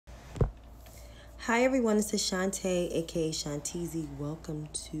Hi everyone, this is Shantae, aka Shanteezy. Welcome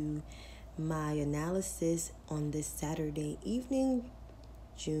to my analysis on this Saturday evening,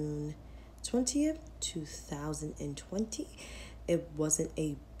 June 20th, 2020. It wasn't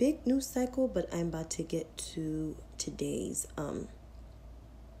a big news cycle, but I'm about to get to today's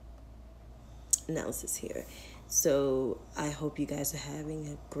analysis here. So I hope you guys are having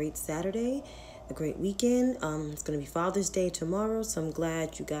a great Saturday, a great weekend. It's gonna be Father's Day tomorrow, so I'm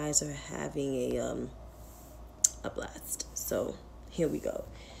glad you guys are having a blast. So here we go.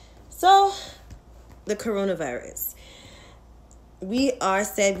 So the coronavirus. We are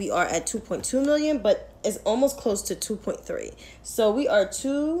at 2.2 million, but it's almost close to 2.3. So we are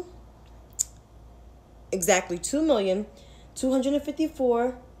exactly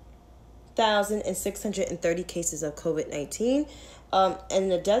 2,254,630 cases of COVID-19. And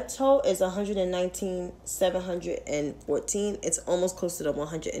the death toll is 119,714. It's almost close to the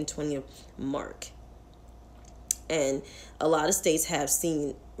 120 mark. And a lot of states have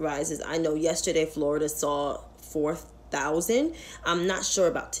seen rises. I know yesterday Florida saw 4,000. I'm not sure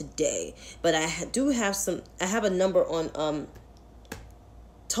about today, but I have a number on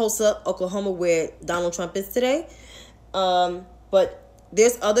Tulsa, Oklahoma, where Donald Trump is today. But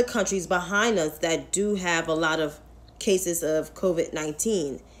there's other countries behind us that do have a lot of cases of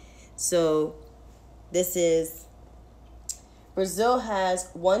COVID-19. So this is Brazil has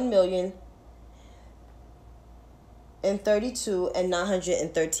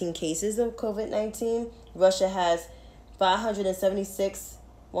 1,032,913 cases of COVID-19. Russia has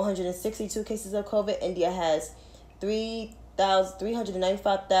 162 cases of COVID. India has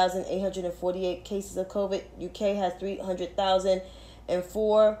 395,848 cases of COVID. UK has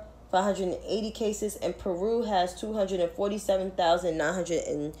 580 cases, and Peru has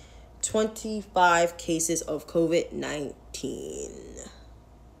 247,925 cases of COVID-19.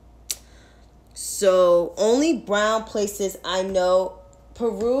 So only brown places I know.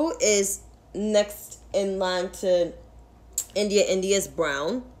 Peru is next in line to India. India is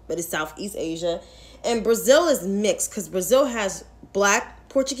brown, but it's Southeast Asia. And Brazil is mixed because Brazil has black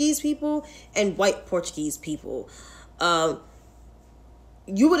Portuguese people and white Portuguese people.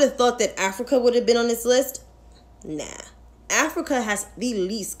 You would have thought that Africa would have been on this list. Nah. Africa has the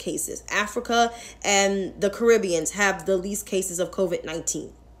least cases. Africa and the Caribbeans have the least cases of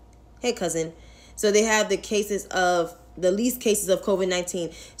COVID-19. Hey, cousin. So they have the least cases of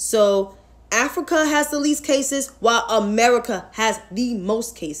COVID-19. So Africa has the least cases while America has the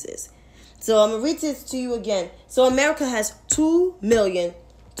most cases. So I'm going to read this to you again. So America has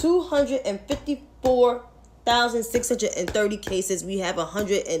 2,254,630 cases. We have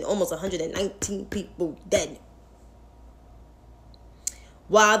almost 119 people dead.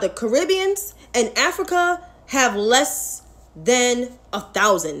 While the Caribbeans and Africa have less than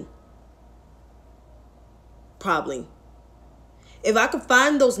 1,000. Probably. If I could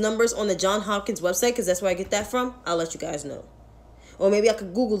find those numbers on the Johns Hopkins website, because that's where I get that from, I'll let you guys know. Or maybe I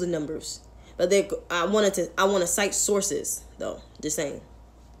could Google the numbers. But I want to cite sources, though. Just saying.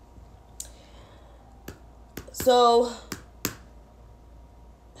 So,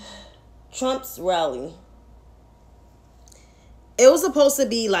 Trump's rally. It was supposed to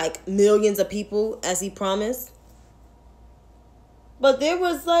be like millions of people, as he promised. But there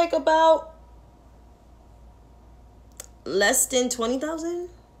was like about less than 20,000.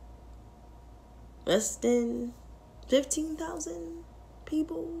 Less than 15,000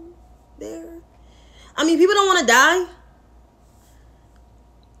 people there. I mean, people don't want to die.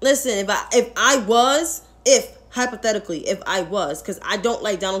 Listen, hypothetically, if I was, because I don't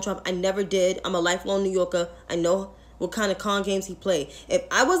like Donald Trump, I never did. I'm a lifelong New Yorker. I know what kind of con games he played. If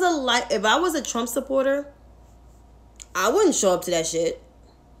I was a Trump supporter, I wouldn't show up to that shit.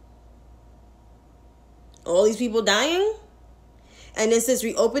 All these people dying, and then since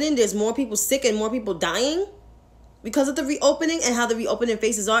reopening, there's more people sick and more people dying because of the reopening and how the reopening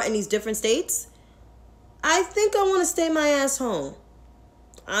phases are in these different states. I think I want to stay my ass home.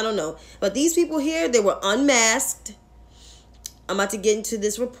 I don't know. But these people here, they were unmasked. I'm about to get into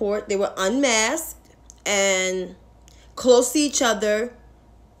this report. They were unmasked and close to each other,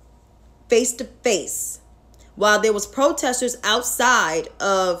 face to face, while there was protesters outside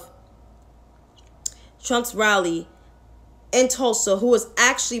of Trump's rally in Tulsa who was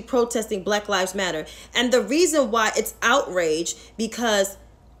actually protesting Black Lives Matter. And the reason why it's outrage, because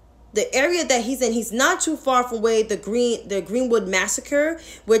the area that he's in, he's not too far from where the Greenwood Massacre,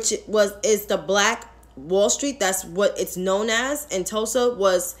 which is the Black Wall Street, that's what it's known as in Tulsa,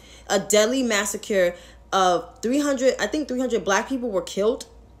 was a deadly massacre of 300 Black people were killed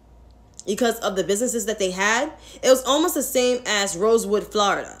because of the businesses that they had. It was almost the same as Rosewood,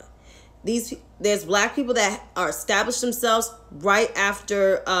 Florida. there's black people that are established themselves right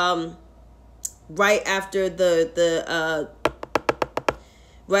after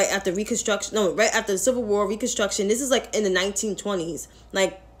Reconstruction. No, right after the Civil War, Reconstruction. This is like in the 1920s,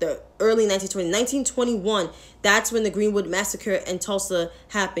 like the early 1920s. 1921, that's when the Greenwood Massacre in Tulsa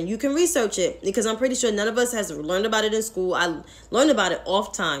happened. You can research it because I'm pretty sure none of us has learned about it in school. I learned about it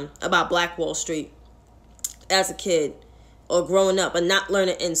off time, about Black Wall Street as a kid or growing up, but not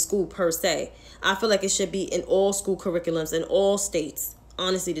learning in school per se. I feel like it should be in all school curriculums in all states,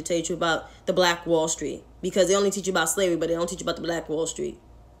 honestly, to tell you about the Black Wall Street, because they only teach you about slavery, but they don't teach you about the Black Wall Street.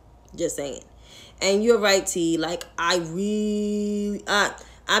 Just saying. And you're right, T. Like, I've been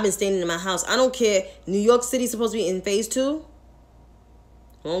staying in my house. I don't care. New York City's supposed to be in phase 2.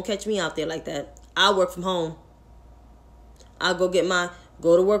 Won't catch me out there like that. I work from home. I'll go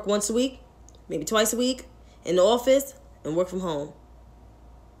to work once a week, maybe twice a week, in the office, and work from home.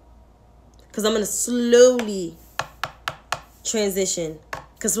 Because I'm going to slowly transition. Because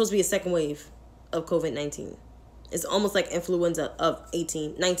it's supposed to be a second wave of COVID-19. It's almost like influenza of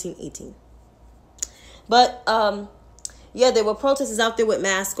 1918. But, yeah, there were protesters out there with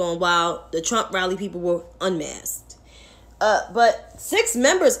masks on while the Trump rally people were unmasked. But 6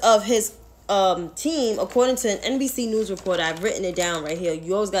 members of his team, according to an NBC News report, I've written it down right here.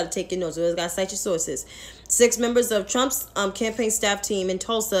 You always got to take your notes. You always got to cite your sources. 6 members of Trump's campaign staff team in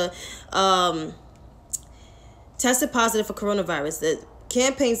Tulsa tested positive for coronavirus. The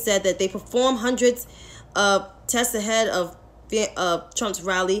campaign said that they performed hundreds of tests ahead of Trump's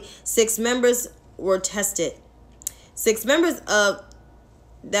rally. 6 members were tested. 6 members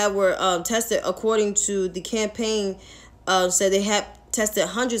that were tested, according to the campaign, said they had tested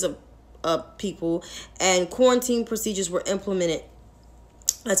hundreds of people, and quarantine procedures were implemented.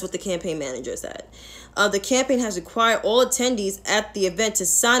 That's what the campaign manager said. The campaign has required all attendees at the event to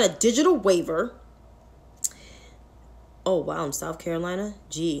sign a digital waiver. Oh, wow, in South Carolina?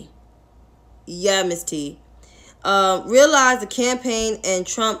 Gee. Yeah, Miss T. Realize the campaign and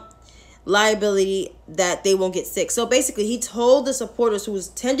Trump liability that they won't get sick. So basically, he told the supporters who was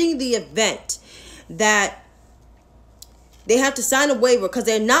attending the event that they have to sign a waiver because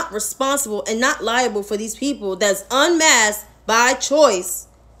they're not responsible and not liable for these people that's unmasked by choice,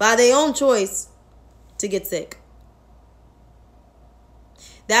 by their own choice, to get sick.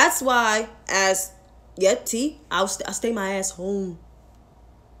 That's why, I'll stay my ass home.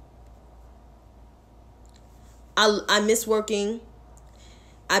 I miss working.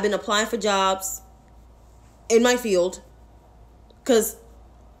 I've been applying for jobs in my field because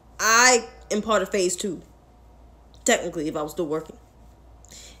I am part of phase 2. Technically, if I was still working.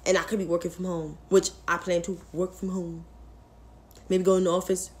 And I could be working from home, which I plan to work from home. Maybe go in the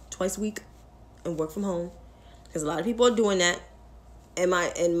office twice a week and work from home. Because a lot of people are doing that. And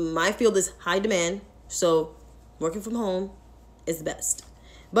my field is high demand. So working from home is the best.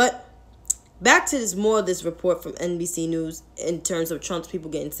 But back to this report from NBC News in terms of Trump's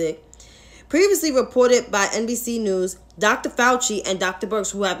people getting sick. Previously reported by NBC News, Dr. Fauci and Dr.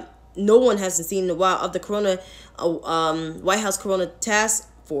 Birx, who no one hasn't seen in a while, of the White House coronavirus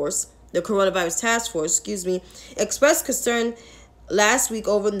task force, expressed concern last week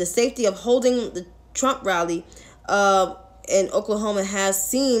over the safety of holding the Trump rally in Oklahoma has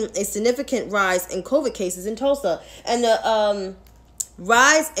seen a significant rise in COVID cases in Tulsa. And the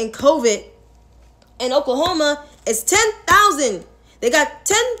rise in COVID in Oklahoma is 10,000. They got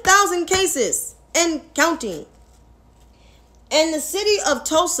 10,000 cases and counting. And the city of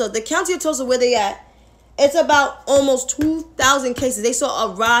Tulsa, the county of Tulsa where they at, it's about almost 2,000 cases. They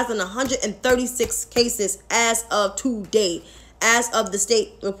saw a rise in 136 cases as of today. As of the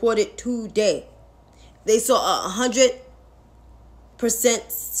state reported today. They saw a 100%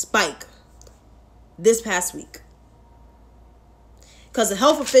 spike this past week. Because the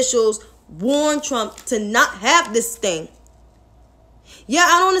health officials warned Trump to not have this thing. Yeah,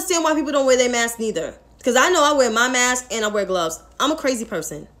 I don't understand why people don't wear their mask neither. Because I know I wear my mask and I wear gloves. I'm a crazy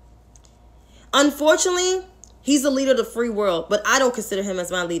person. Unfortunately, he's the leader of the free world. But I don't consider him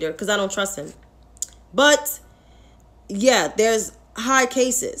as my leader because I don't trust him. But, yeah, there's high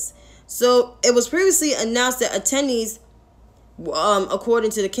cases. So, it was previously announced that attendees,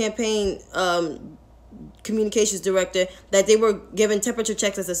 according to the campaign communications director, that they were given temperature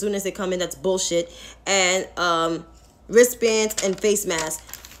checks as soon as they come in. That's bullshit. And wristbands and face masks.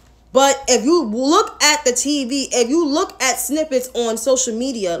 But if you look at the TV, if you look at snippets on social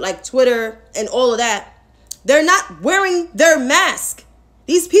media like Twitter and all of that, they're not wearing their mask.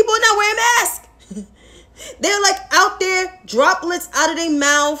 These people are not wearing masks. They're like out there, droplets out of their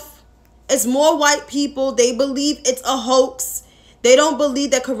mouth. It's more white people. They believe it's a hoax. They don't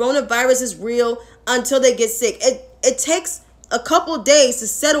believe that coronavirus is real until they get sick. It takes a couple days to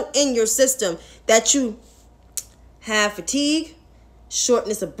settle in your system that you have fatigue,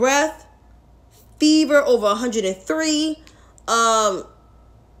 shortness of breath, fever over 103.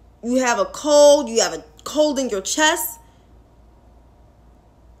 You have a cold. You have a cold in your chest.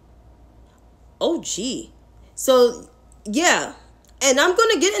 Oh, gee. So, yeah. And I'm going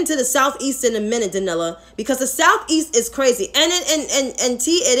to get into the Southeast in a minute, Danella, because the Southeast is crazy. And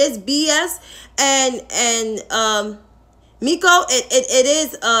it is BS. And Miko, it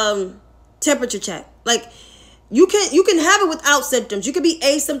is temperature check. Like, you can have it without symptoms. You can be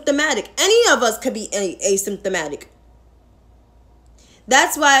asymptomatic. Any of us could be asymptomatic.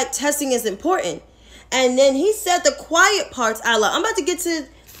 That's why testing is important. And then he said the quiet parts out loud. I'm about to get to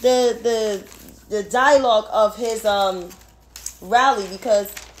the dialogue of his rally,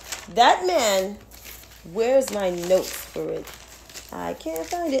 because that man, where's my notes for it? I can't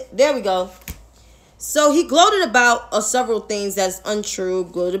find it. There we go. So he gloated about several things that's untrue,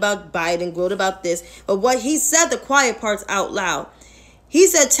 gloated about Biden, gloated about this. But what he said, the quiet parts out loud. He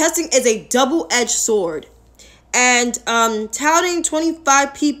said testing is a double-edged sword. And touting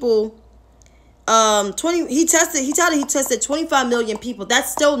 25 people, he touted he tested 25 million people.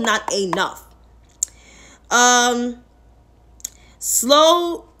 That's still not enough.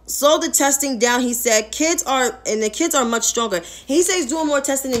 Slow the testing down, he said. The kids are much stronger. He says he's doing more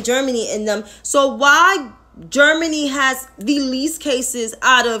testing in Germany in them. So why Germany has the least cases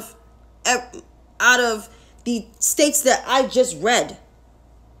out of the states that I just read?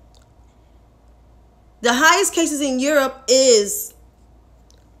 The highest cases in Europe is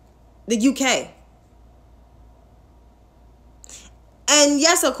the UK. And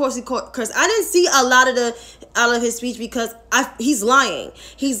yes, of course, because I didn't see a lot of his speech because he's lying.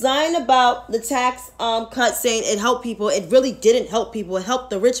 He's lying about the tax cut, saying it helped people. It really didn't help people. It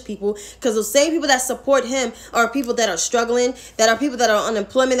helped the rich people, because the same people that support him are people that are struggling, that are people that are on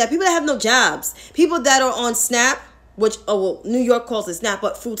unemployment, that people that have no jobs, people that are on SNAP, which New York calls it SNAP,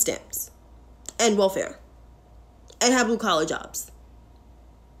 but food stamps and welfare, and have blue collar jobs,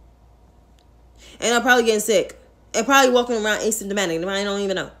 and are probably getting sick. And probably walking around asymptomatic. I don't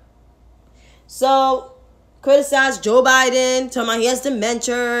even know. So, criticize Joe Biden, talking about he has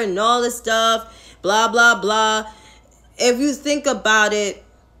dementia and all this stuff. Blah, blah, blah. If you think about it,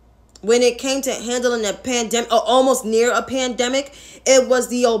 when it came to handling a pandemic, or almost near a pandemic, it was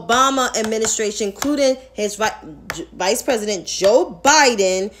the Obama administration, including his Vice President Joe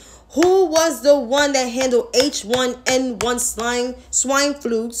Biden, who was the one that handled H1N1 swine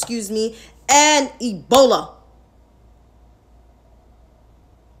flu, and Ebola.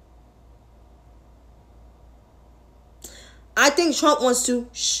 I think Trump wants to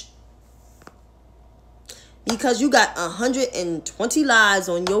because you got 120 lives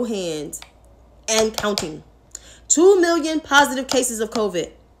on your hands and counting. 2 million positive cases of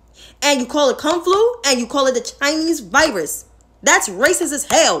COVID. And you call it Kung Flu, and you call it the Chinese virus. That's racist as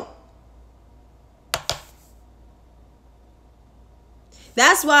hell.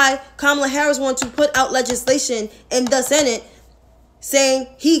 That's why Kamala Harris wants to put out legislation in the Senate saying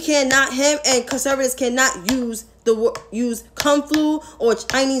him and conservatives cannot use Kung Flu or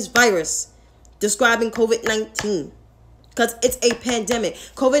Chinese virus describing COVID-19, because it's a pandemic.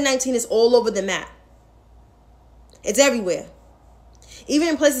 COVID-19 is all over the map. It's everywhere. Even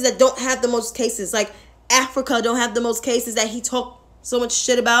in places that don't have the most cases, like Africa don't have the most cases that he talked so much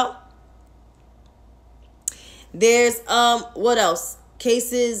shit about. There's what else?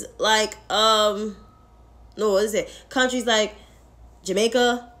 Cases like what is it? Countries like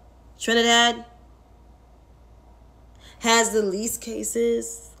Jamaica, Trinidad has the least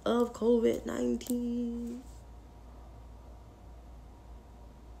cases of COVID-19.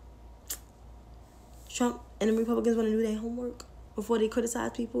 Trump and the Republicans want to do their homework before they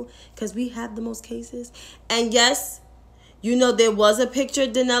criticize people, because we have the most cases. And yes, there was a picture,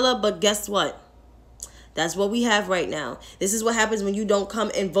 Danella, but guess what? That's what we have right now. This is what happens when you don't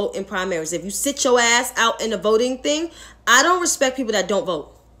come and vote in primaries. If you sit your ass out in the voting thing, I don't respect people that don't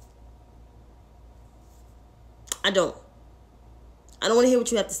vote. I don't want to hear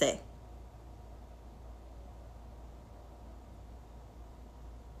what you have to say.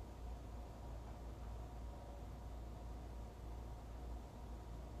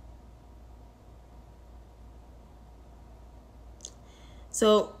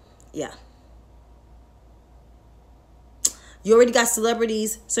 So, yeah. You already got certain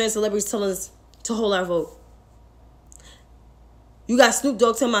celebrities telling us to hold our vote. You got Snoop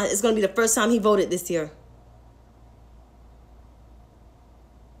Dogg telling me it's going to be the first time he voted this year.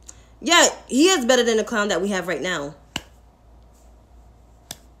 Yeah, he is better than the clown that we have right now.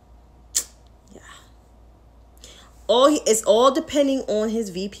 It's all depending on his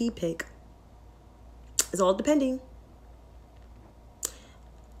VP pick. It's all depending.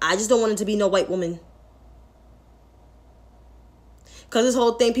 I just don't want it to be no white woman. Because this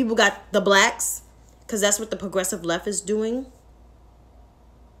whole thing, people got the blacks. Because that's what the progressive left is doing.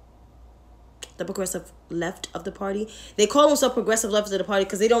 The progressive left of the party. They call themselves progressive left of the party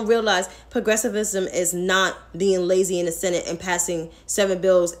because they don't realize progressivism is not being lazy in the Senate and passing 7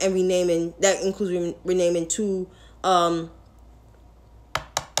 bills and renaming. That includes renaming 2,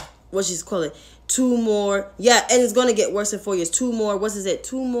 what she's call it? 2 more. Yeah, and it's going to get worse in 4 years. 2 more.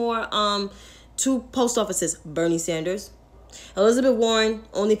 2 post offices. Bernie Sanders. Elizabeth Warren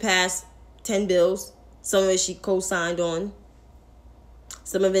only passed 10 bills. Some of it she co-signed on.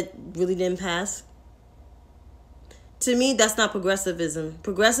 Some of it really didn't pass. To me, that's not progressivism.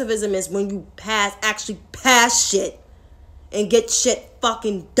 Progressivism is when you actually pass shit and get shit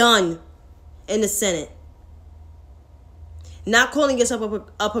fucking done in the Senate. Not calling yourself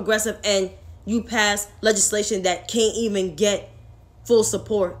a progressive and you pass legislation that can't even get full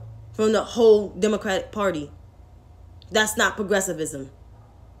support from the whole Democratic Party. That's not progressivism.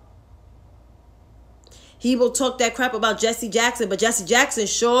 He will talk that crap about Jesse Jackson, but Jesse Jackson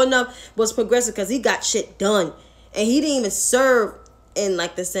sure enough was progressive because he got shit done. And he didn't even serve in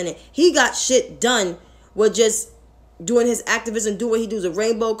like the Senate. He got shit done with just doing his activism, do what he does, a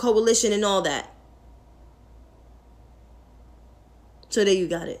Rainbow Coalition and all that. So there you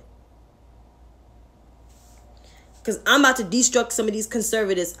got it. Because I'm about to destruct some of these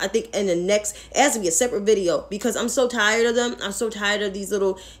conservatives. I think in the next, it has to be a separate video. Because I'm so tired of them. I'm so tired of these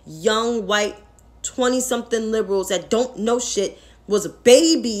little young white 20-something liberals that don't know shit, was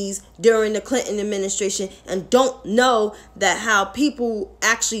babies during the Clinton administration, and don't know that how people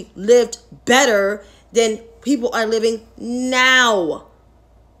actually lived better than people are living now.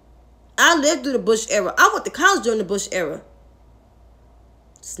 I lived through the Bush era. I went to college during the Bush era.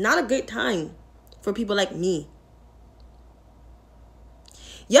 It's not a great time for people like me.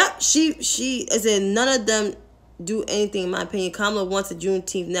 Yep, she is in none of them do anything, in my opinion. Kamala wants a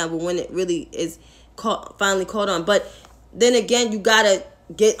Juneteenth now, but when it really is finally caught on. But then again, you gotta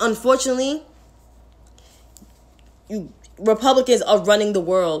get, unfortunately, Republicans are running the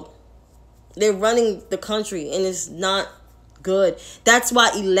world. They're running the country, and it's not good. That's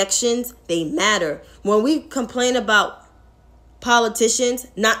why elections, they matter. When we complain about politicians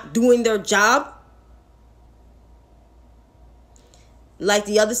not doing their job, like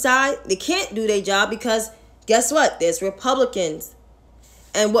the other side, they can't do their job because guess what? There's Republicans.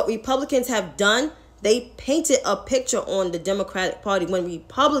 And what Republicans have done, they painted a picture on the Democratic Party when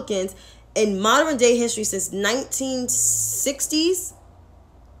Republicans in modern day history since 1960s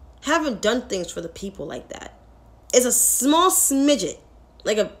haven't done things for the people like that. It's a small smidget,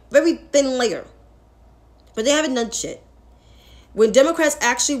 like a very thin layer. But they haven't done shit. When Democrats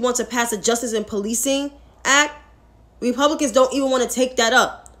actually want to pass a Justice and Policing Act, Republicans don't even want to take that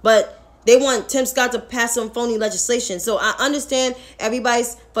up. But they want Tim Scott to pass some phony legislation. So I understand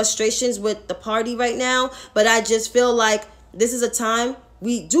everybody's frustrations with the party right now. But I just feel like this is a time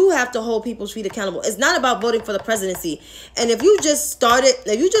we do have to hold people's feet accountable. It's not about voting for the presidency. And if you just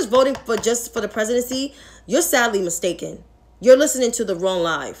voting for just for the presidency, you're sadly mistaken. You're listening to the wrong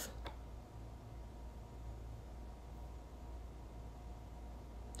live.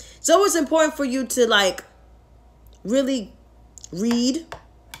 So it's important for you to really read,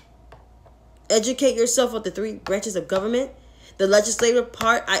 educate yourself with the 3 branches of government. The legislative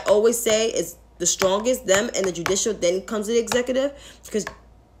part, I always say, is the strongest, them and the judicial, then comes the executive, because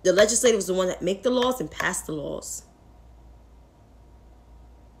the legislative is the one that make the laws and pass the laws.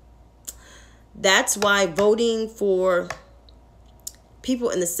 That's why voting for people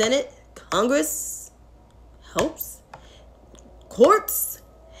in the Senate, Congress helps. Courts,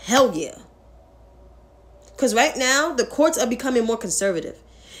 hell yeah. Because right now, the courts are becoming more conservative.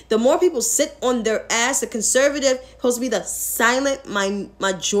 The more people sit on their ass, the conservative supposed to be the silent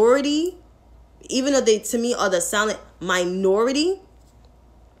majority, even though they, to me, are the silent minority.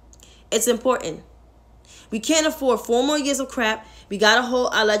 It's important. We can't afford 4 more years of crap. We got to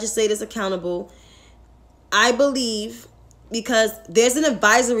hold our legislators accountable. I believe, because there's an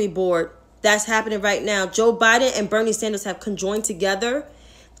advisory board that's happening right now. Joe Biden and Bernie Sanders have conjoined together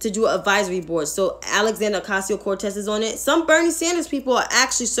to do an advisory board. So Alexandria Ocasio-Cortez is on it. Some Bernie Sanders people are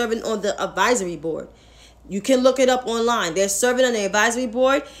actually serving on the advisory board. You can look it up online. They're serving on the advisory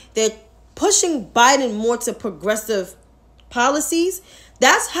board. They're pushing Biden more to progressive policies.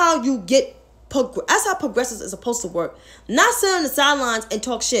 That's how you get, that's how progressives is supposed to work. Not sit on the sidelines and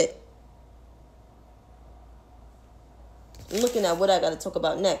talk shit. I'm looking at what I got to talk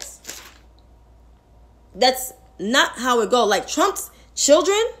about next. That's not how it go. Like, Trump's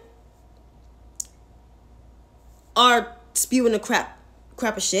children are spewing the crap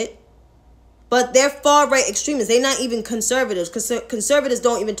of shit. But they're far-right extremists. They're not even conservatives. Conservatives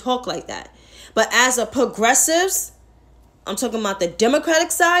don't even talk like that. But as a progressives, I'm talking about the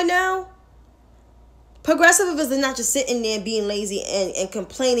Democratic side now. Progressivism is not just sitting there and being lazy and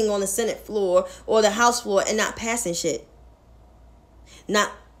complaining on the Senate floor or the House floor and not passing shit. Not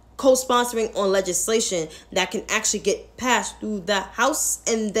co-sponsoring on legislation that can actually get passed through the House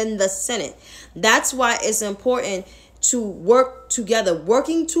and then the Senate. That's why it's important to work together.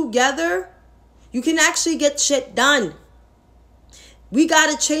 Working together, you can actually get shit done. We got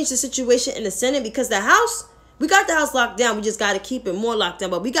to change the situation in the Senate because the House, we got the House locked down. We just got to keep it more locked down.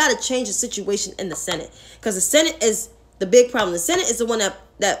 But we got to change the situation in the Senate because the Senate is the big problem. The Senate is the one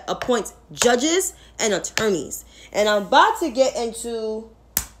that appoints judges and attorneys. And I'm about to get into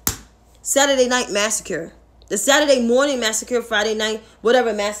Saturday Night Massacre. The Saturday morning massacre, Friday night,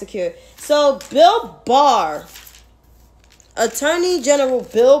 whatever massacre. So Bill Barr, Attorney General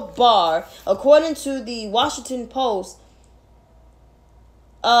Bill Barr, according to the Washington Post,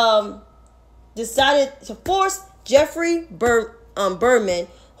 decided to force Jeffrey Berman,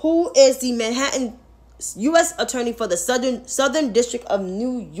 who is the Manhattan U.S. Attorney for the Southern District of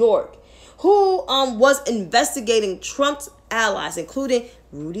New York, who was investigating Trump's allies, including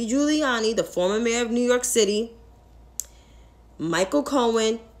Rudy Giuliani, the former mayor of New York City, Michael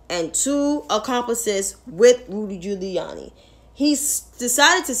Cohen, and 2 accomplices with Rudy Giuliani. He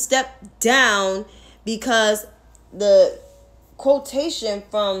decided to step down because the quotation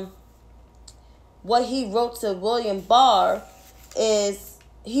from what he wrote to William Barr is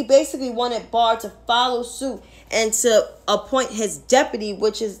he basically wanted Barr to follow suit and to appoint his deputy,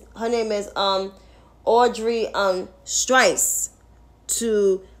 which is, her name is Audrey Strice,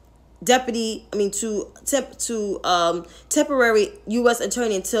 to temporary U.S.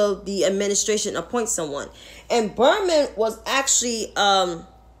 attorney until the administration appoints someone. And Berman was actually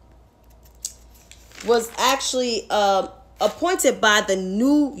appointed by the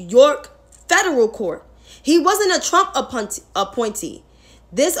New York federal court. He wasn't a Trump appointee.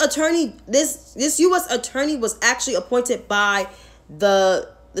 This U.S. attorney was actually appointed by the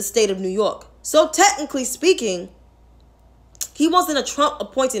state of New York. So technically speaking, he wasn't a Trump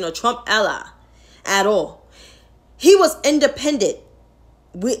appointee or Trump ally at all. He was independent.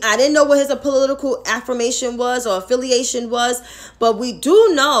 I didn't know what his political affirmation was or affiliation was, but we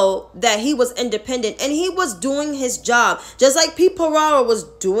do know that he was independent and he was doing his job. Just like Pete Ferrara was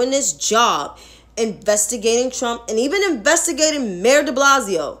doing his job, investigating Trump and even investigating Mayor de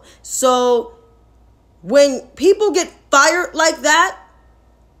Blasio. So when people get fired like that,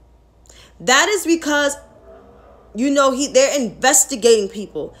 that is because, they're investigating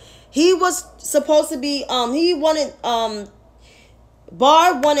people. He was supposed to be, Barr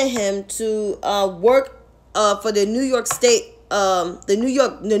wanted him to work for the New York State,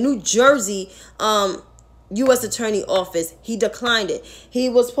 the New Jersey U.S. Attorney Office. He declined it. He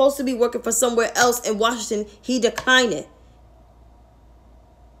was supposed to be working for somewhere else in Washington. He declined it.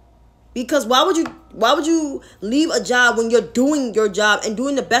 Because why would you leave a job when you're doing your job and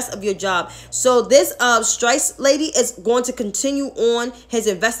doing the best of your job? So this Strice lady is going to continue on his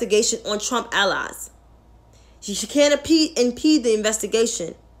investigation on Trump allies. She can't impede the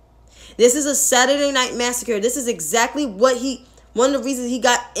investigation. This is a Saturday Night Massacre. This is exactly one of the reasons he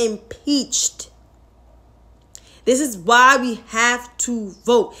got impeached. This is why we have to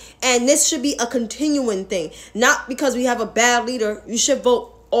vote. And this should be a continuing thing. Not because we have a bad leader. You should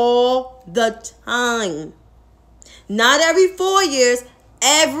vote all the time. Not every 4 years,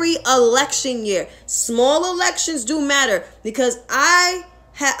 every election year. Small elections do matter because I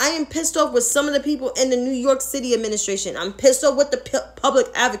am pissed off with some of the people in the New York City administration. I'm pissed off with the public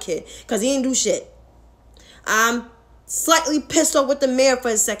advocate because he didn't do shit. I'm slightly pissed off with the mayor for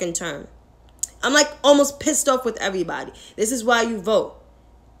his second term. I'm like almost pissed off with everybody. This is why you vote.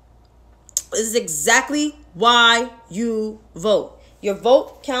 This is exactly why you vote. Your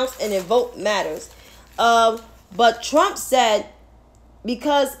vote counts and your vote matters. But Trump said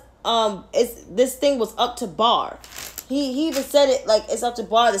because this thing was up to Barr. He even said it like it's up to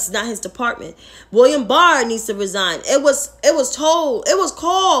Barr. This is not his department. William Barr needs to resign. His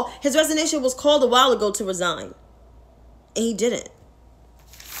resignation was called a while ago to resign. And he didn't.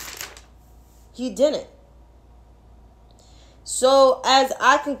 He didn't. So as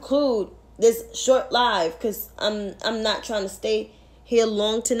I conclude this short live, because I'm not trying to stay here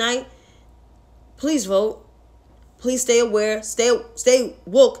long tonight, please vote. Please stay aware. Stay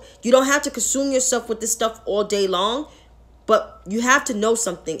woke. You don't have to consume yourself with this stuff all day long. But you have to know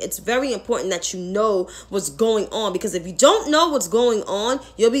something. It's very important that you know what's going on, because if you don't know what's going on,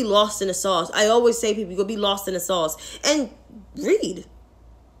 you'll be lost in the sauce. I always say, people, you'll be lost in the sauce. And read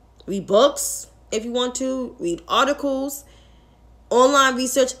books if you want to, read articles, online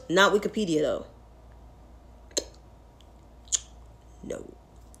research, not Wikipedia though. No.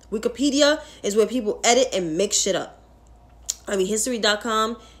 Wikipedia is where people edit and make shit up. I mean,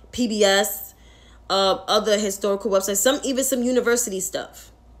 history.com, PBS, other historical websites, even some university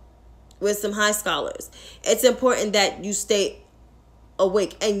stuff with some high scholars. It's important that you stay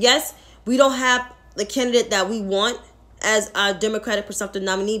awake. And yes, we don't have the candidate that we want as our Democratic presumptive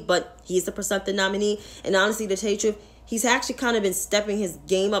nominee, but he's the presumptive nominee. And honestly, to tell you the truth, he's actually kind of been stepping his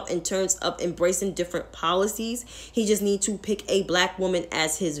game up in terms of embracing different policies. He just needs to pick a black woman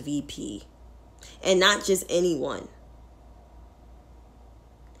as his VP. And not just anyone.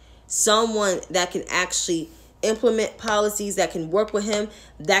 Someone that can actually implement policies, that can work with him,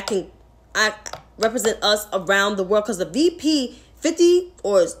 that can represent us around the world. Because the VP, 50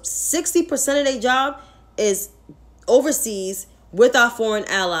 or 60% of their job is overseas with our foreign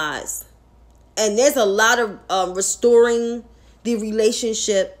allies. And there's a lot of restoring the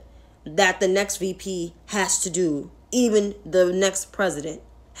relationship that the next VP has to do. Even the next president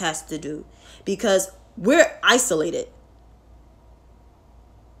has to do. Because we're isolated.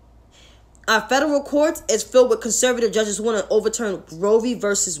 Our federal courts is filled with conservative judges who want to overturn Roe v.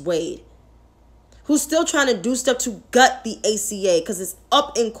 versus Wade. Who's still trying to do stuff to gut the ACA because it's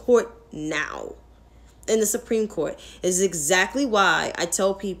up in court now. In the Supreme Court. Is exactly why I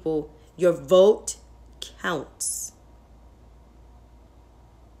tell people your vote counts.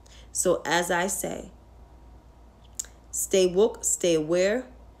 So as I say, stay woke, stay aware,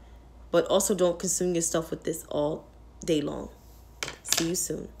 but also don't consume yourself with this all day long. See you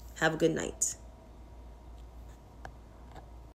soon. Have a good night.